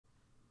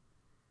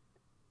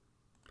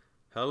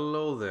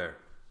Hello there.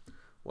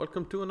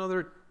 Welcome to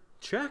another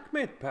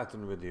Checkmate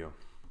pattern video.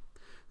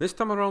 This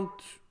time around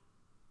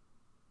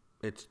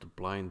it's the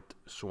Blind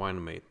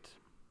Swine Mate.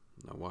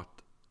 Now what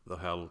the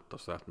hell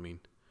does that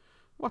mean?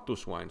 What do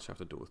swines have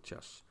to do with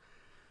chess?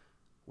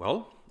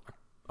 Well,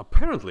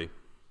 apparently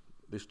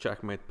this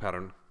Checkmate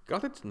pattern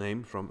got its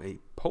name from a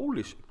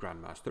Polish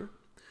Grandmaster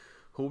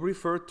who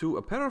referred to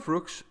a pair of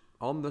rooks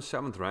on the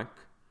 7th rank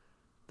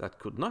that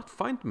could not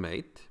find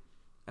mate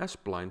as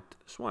blind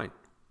swine.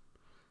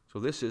 So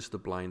this is the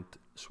Blind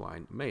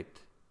Swine Mate.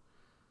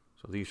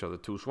 So these are the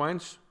two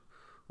swines,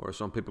 or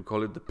some people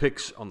call it the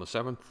pigs on the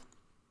 7th.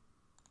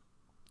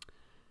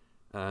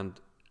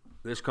 And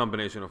this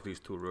combination of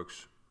these two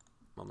rooks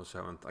on the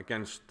 7th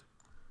against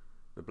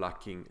the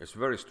black king is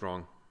very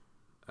strong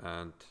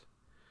and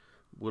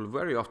will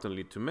very often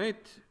lead to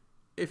mate.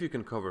 If you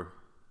can cover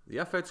the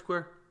f8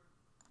 square,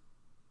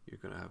 you're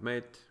going to have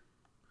mate.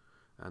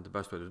 And the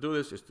best way to do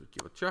this is to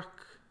give a check,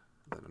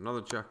 then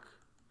another check,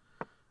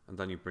 and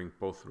then you bring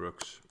both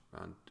rooks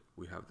and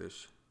we have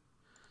this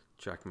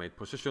checkmate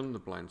position, the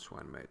Blind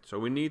Swine Mate. So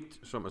we need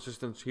some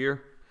assistance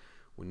here.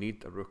 We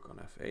need a rook on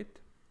f8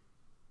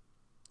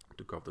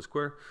 to cover the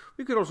square.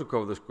 We could also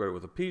cover the square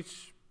with a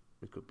piece.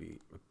 It could be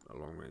a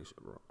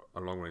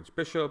long range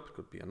bishop, it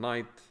could be a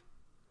knight.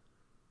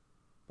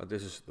 But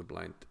this is the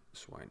Blind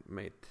Swine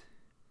Mate.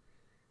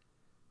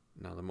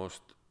 Now the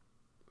most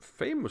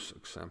famous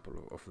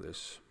example of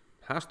this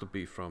has to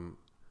be from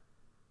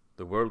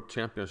the World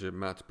Championship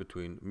match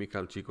between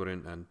Mikhail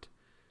Chigorin and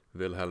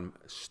Wilhelm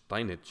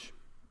Steinitz.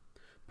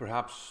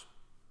 Perhaps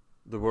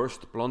the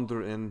worst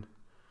blunder in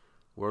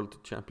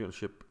World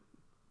Championship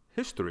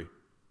history.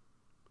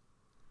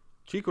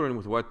 Chigorin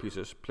with white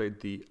pieces played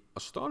the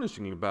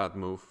astonishingly bad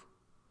move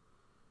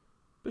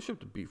bishop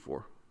to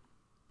b4,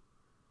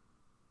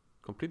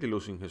 completely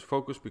losing his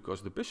focus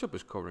because the bishop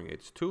is covering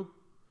h2,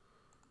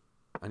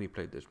 and he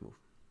played this move.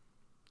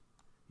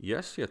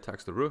 Yes, he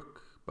attacks the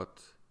rook,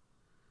 but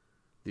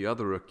the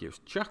other rook gives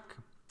check,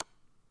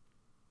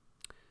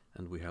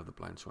 and we have the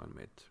Blind Swine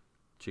Mate.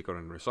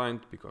 Chigorin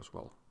resigned because,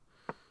 well,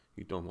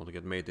 you don't want to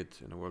get mated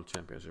in a World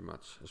Championship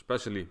match,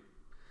 especially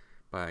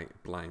by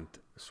blind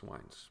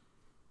swines.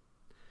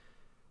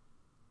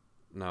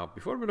 Now,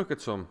 before we look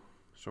at some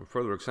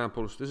further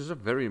examples, this is a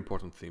very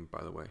important theme,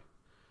 by the way,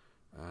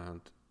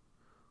 and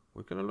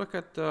we're going to look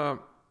at the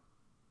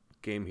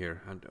game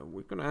here, and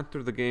we're going to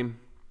enter the game.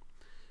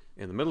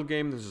 In the middle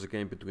game, this is a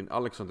game between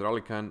Alexander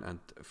Alekhine and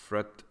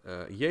Fred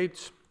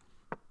Yates.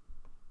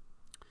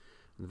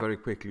 And very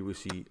quickly we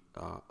see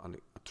a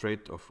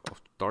trait of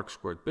dark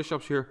squared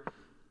bishops here.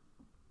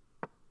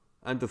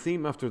 And the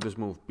theme after this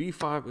move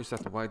b5 is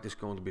that white is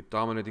going to be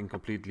dominating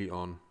completely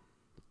on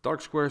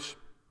dark squares.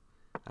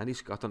 And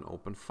he's got an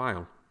open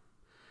file.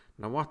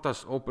 Now what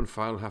does open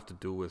file have to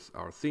do with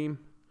our theme?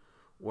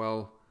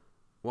 Well,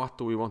 what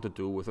do we want to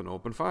do with an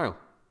open file?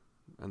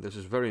 And this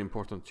is very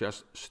important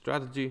chess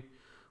strategy.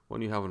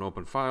 When you have an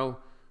open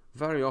file,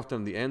 very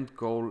often the end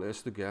goal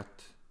is to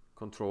get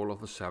control of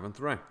the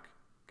 7th rank.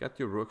 Get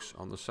your rooks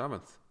on the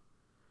 7th.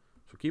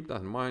 So keep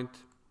that in mind.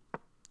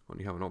 When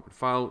you have an open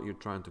file, you're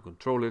trying to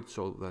control it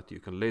so that you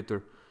can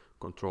later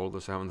control the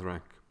 7th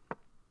rank.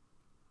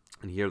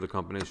 And here the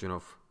combination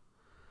of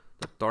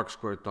the dark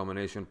square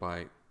domination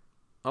by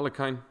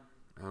Alekhine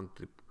and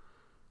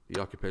the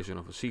occupation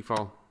of a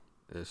c-file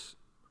is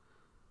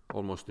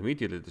almost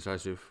immediately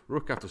decisive.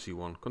 Rook after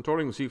c1,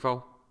 controlling the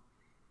c-file.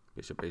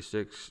 Bishop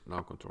a6,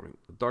 now controlling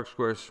the dark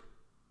squares.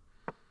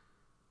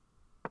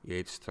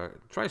 Yates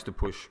tries to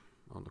push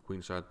on the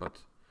queen side, but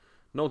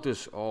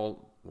notice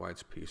all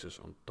white's pieces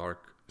on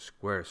dark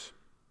squares.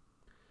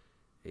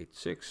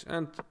 h6,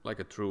 and like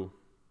a true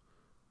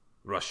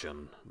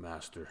Russian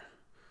master,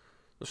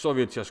 the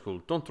Soviet chess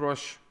school, don't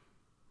rush,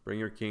 bring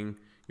your king.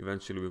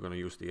 Eventually we're going to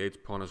use the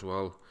h pawn as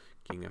well.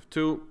 King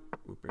f2,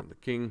 we bring the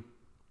king.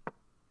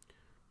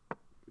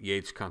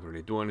 Yates can't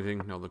really do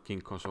anything. Now the king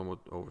comes over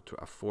to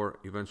f4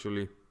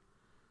 eventually.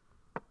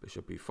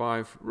 Bishop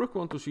e5, rook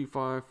 1 to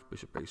c5,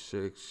 bishop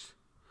a6.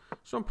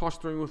 Some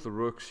posturing with the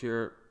rooks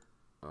here.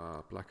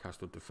 Black has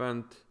to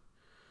defend.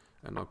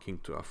 And now king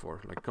to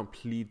f4, like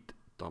complete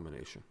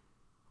domination.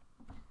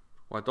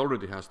 White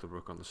already has the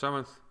rook on the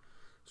 7th.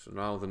 So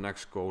now the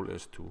next goal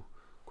is to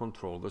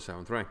control the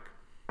 7th rank.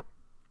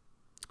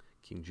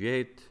 King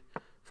g8.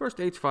 First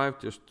h5,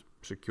 just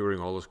securing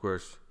all the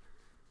squares.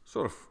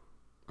 Sort of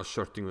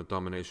asserting the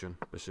domination.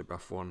 Bishop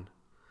f1.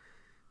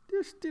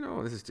 Just, you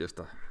know, this is just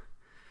a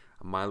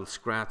mild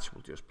scratch.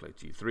 We'll just play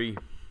g3.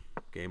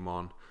 Game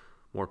on.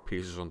 More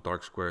pieces on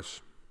dark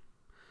squares.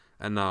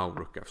 And now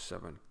rook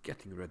f7.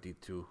 Getting ready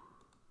to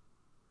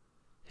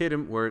hit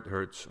him where it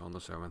hurts on the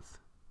 7th.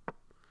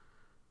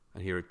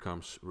 And here it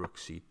comes, rook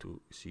c to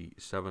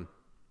c7.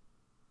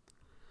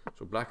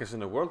 So black is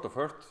in a world of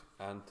hurt.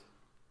 And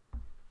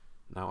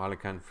now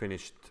Alekhine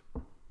finished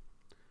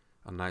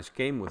a nice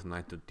game with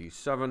knight to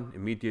d7,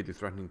 immediately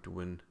threatening to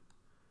win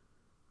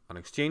an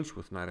exchange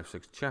with knight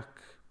f6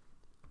 check.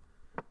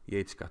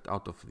 Yates got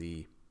out of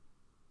the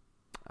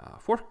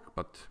fork,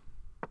 but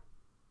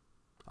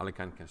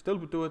Alekhine can still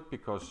do it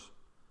because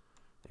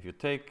If you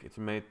take, it's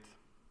mate.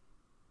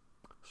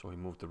 So he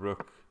moved the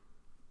rook,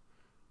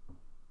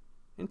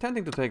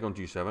 intending to take on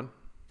g7.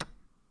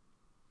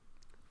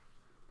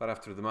 But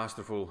after the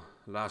masterful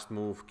last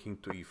move, king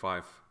to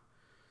e5,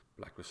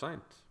 black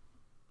resigned.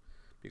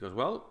 Because,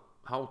 well,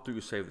 how do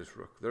you save this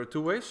rook? There are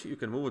two ways. You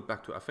can move it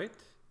back to f8,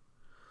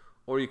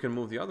 or you can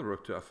move the other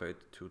rook to f8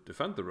 to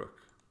defend the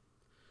rook.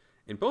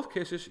 In both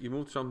cases, you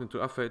moved something to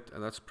f8,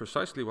 and that's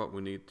precisely what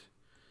we need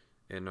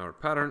in our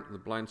pattern, the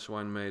Blind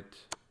Swine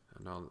Mate.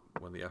 And now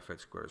when the f8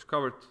 square is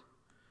covered,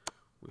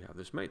 we have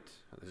this mate.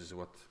 And this is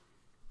what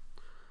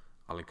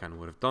Alekhine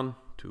would have done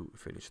to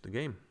finish the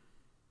game.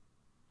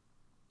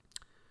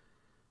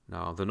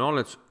 Now, the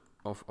knowledge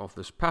of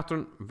this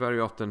pattern very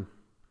often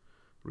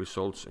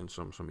results in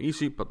some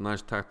easy but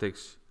nice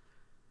tactics,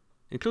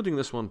 including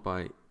this one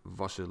by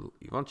Vasil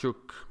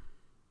Ivanchuk,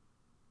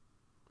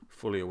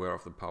 fully aware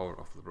of the power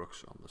of the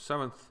rooks on the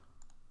 7th.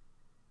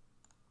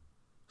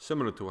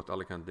 Similar to what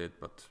Alekhine did,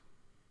 but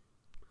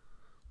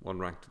one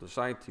rank to the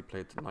side. He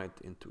played the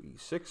knight into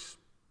e6,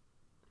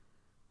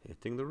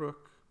 hitting the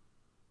rook,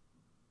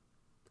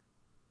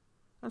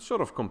 and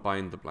sort of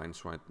combined the Blind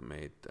Swine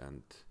Mate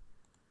and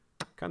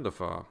kind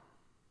of a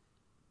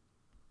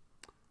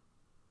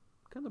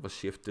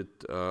shifted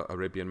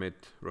Arabian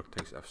Mate. Rook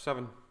takes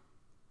f7.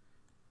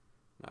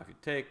 Now if you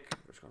take,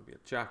 there's going to be a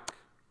check.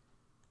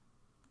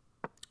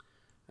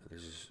 And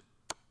this is,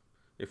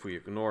 if we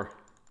ignore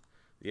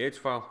the H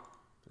file,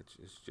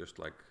 it's just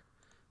like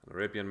an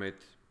Arabian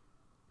Mate.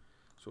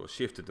 So a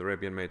shifted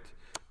Arabian Mate.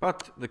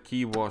 But the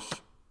key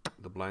was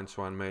the Blind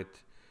Swine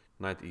Mate,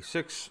 knight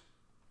e6,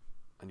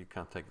 and you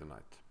can't take the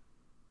knight.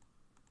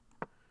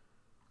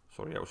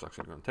 Sorry, I was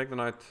actually going to take the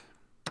knight,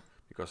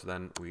 because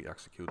then we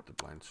execute the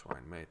Blind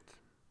Swine Mate.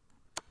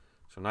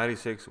 So knight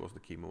e6 was the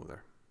key move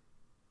there.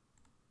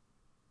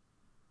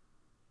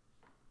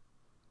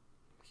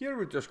 Here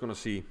we're just going to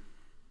see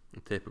a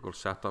typical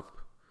setup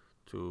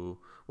to,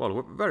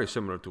 well, very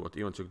similar to what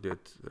Ivanchuk did.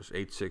 There's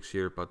h6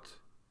 here, but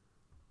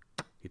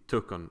he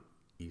took on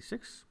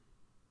e6,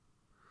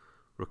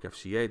 rook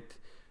fc8.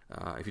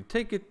 If you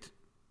take it,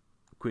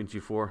 queen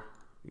g4,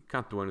 you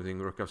can't do anything,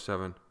 rook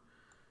f7.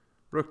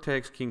 Rook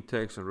takes, king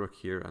takes, and rook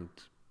here, and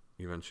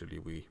eventually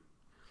we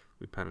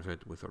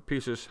penetrate with our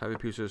pieces, heavy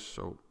pieces.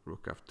 So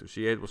rook f2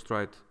 c8 was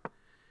tried,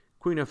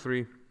 queen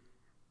f3,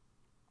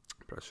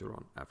 pressure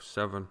on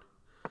f7.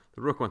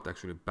 The rook went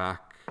actually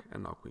back,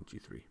 and now queen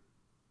g3,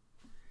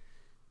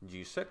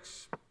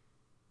 g6.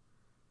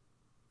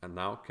 And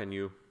now can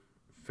you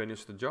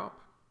finish the job?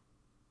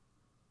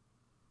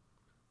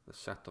 The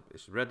setup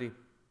is ready.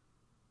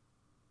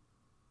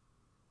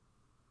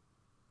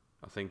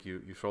 I think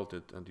you felt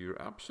it, and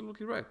you're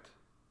absolutely right.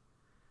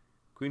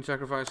 Queen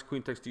sacrifice,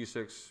 queen takes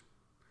d6.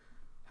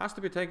 Has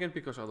to be taken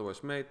because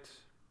otherwise mate.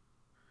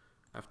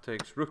 F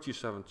takes, rook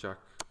g7 check.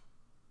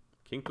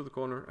 King to the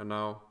corner, and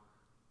now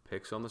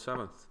picks on the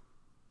 7th.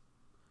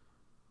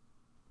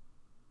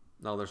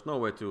 Now there's no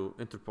way to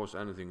interpose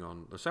anything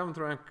on the 7th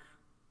rank.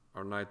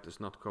 Our knight is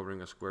not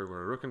covering a square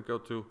where a rook can go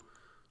to.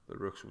 The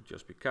rooks would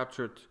just be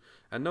captured.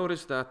 And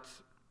notice that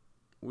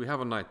we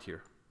have a knight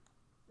here.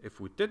 If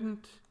we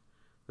didn't,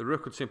 the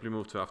rook could simply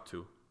move to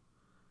f2,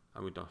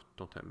 and we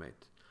don't have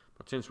mate.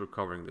 But since we're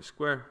covering the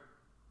square,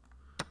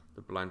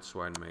 the Blind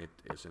Swine Mate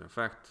is in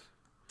effect.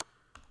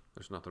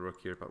 There's not a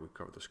rook here, but we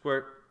cover the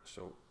square,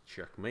 so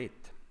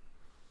checkmate.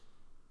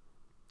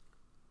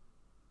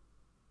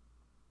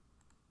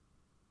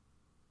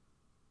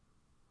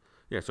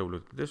 Yeah, so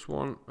look at this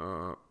one.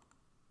 The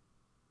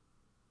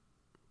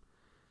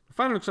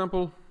final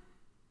example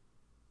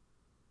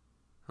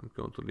I'm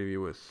going to leave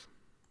you with.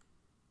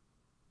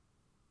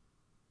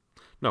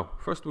 No,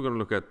 first we're going to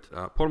look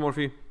at Paul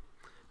Morphy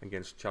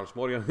against Charles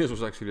Moria. This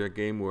was actually a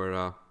game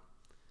where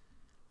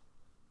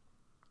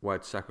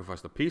White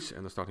sacrificed a piece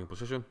in the starting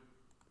position.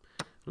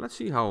 Let's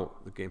see how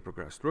the game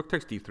progressed. Rook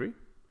takes d3,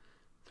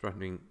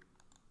 threatening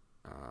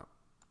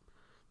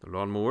the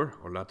lawnmower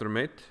or ladder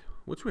mate,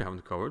 which we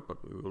haven't covered, but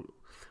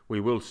we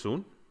will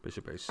soon.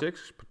 Bishop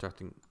a6,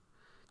 protecting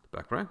the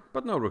back rank.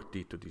 But now rook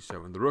d to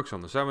d7. The rook's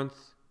on the 7th.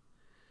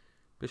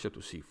 Bishop to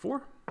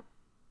c4.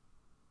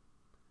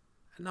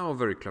 And now a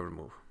very clever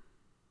move.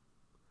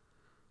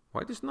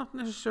 White is not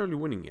necessarily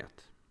winning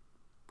yet.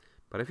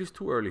 But if he's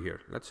too early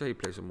here, let's say he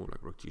plays a move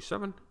like rook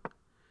g7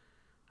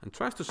 and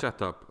tries to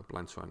set up a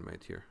Blind Swine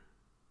Mate here,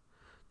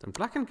 then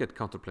black can get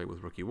counterplay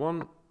with rook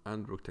e1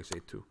 and rook takes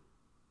a2.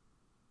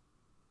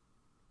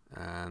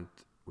 And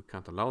we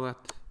can't allow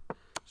that.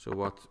 So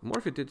what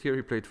Morphy did here,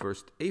 he played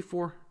first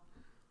a4,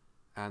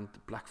 and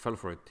black fell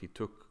for it. He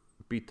took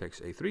b takes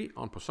a3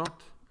 en passant.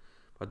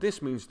 But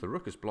this means the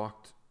rook is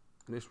blocked.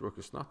 This rook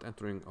is not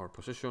entering our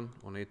position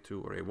on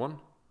a2 or a1.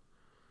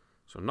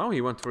 So now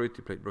he went for it.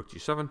 He played rook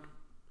g7.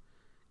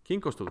 King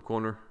goes to the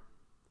corner.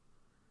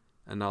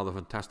 And now the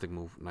fantastic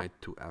move, knight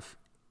to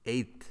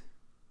f8.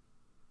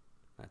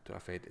 Knight to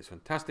f8 is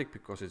fantastic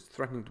because it's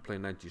threatening to play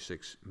knight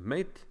g6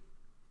 mate.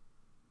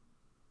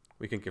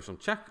 We can give some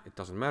check. It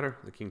doesn't matter.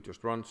 The king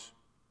just runs.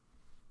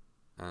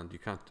 And you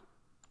can't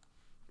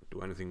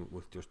do anything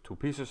with just two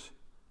pieces.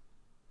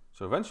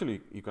 So eventually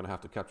you're going to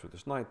have to capture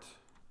this knight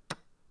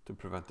to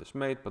prevent this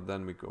mate, but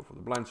then we go for the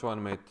Blind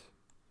Swine Mate.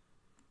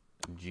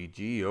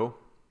 GGO.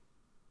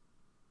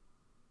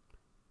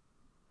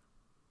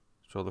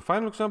 So the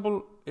final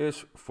example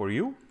is for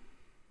you.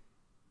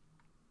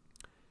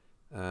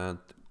 And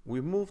we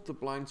move the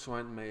Blind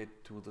Swine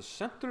Mate to the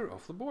center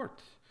of the board.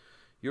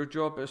 Your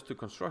job is to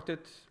construct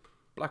it.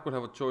 Black will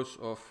have a choice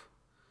of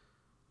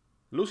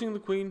losing the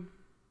queen.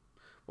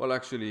 Well,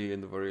 actually,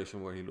 in the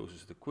variation where he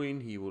loses the queen,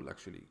 he will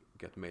actually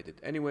get mated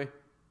anyway.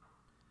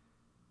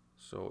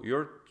 So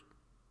your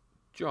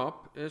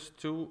job is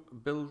to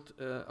build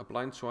a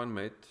Blind Swine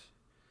Mate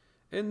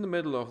in the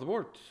middle of the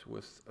board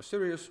with a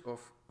series of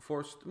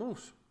forced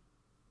moves.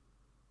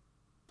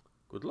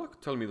 Good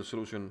luck. Tell me the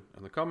solution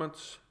in the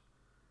comments.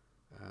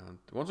 And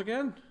once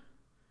again,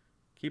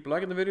 keep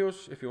liking the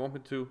videos if you want me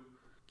to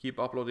keep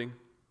uploading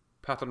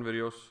pattern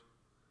videos,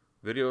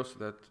 videos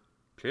that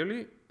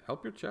clearly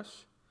help your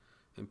chess,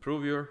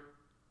 improve your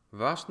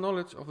vast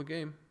knowledge of the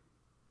game.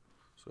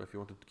 So if you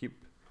want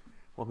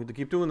me to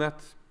keep doing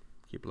that,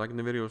 keep liking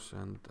the videos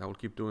and I will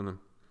keep doing them.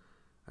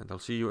 And I'll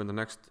see you in the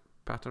next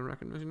pattern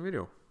recognition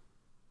video.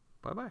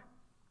 Bye bye.